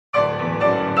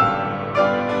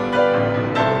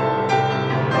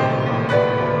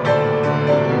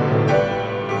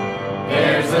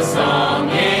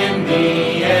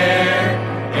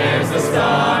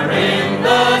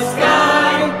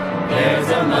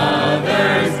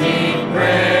mother's deep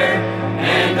prayer,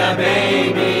 and the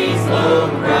baby's low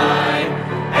cry,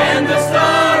 and the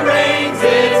star rains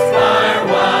its fire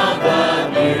while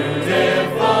the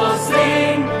beautiful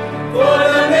sing. For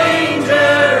the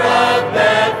manger of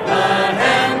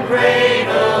Bethlehem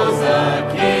cradles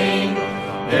a king.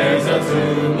 There's a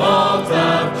tumult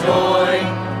of joy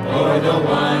for the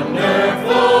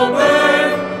wonderful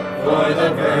birth, for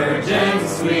the virgin's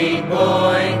sweet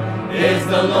boy is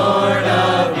the Lord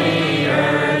of the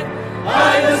earth.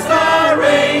 By the star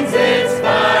reigns its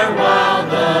fire while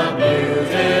the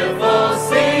beautiful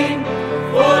sing.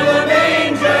 For the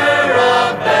manger of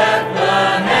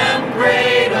Bethlehem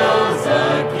cradles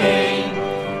a king.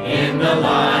 In the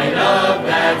light of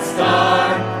that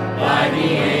star, by the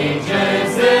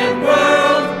ages in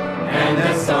world, and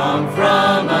the song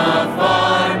from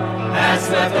afar has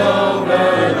swept over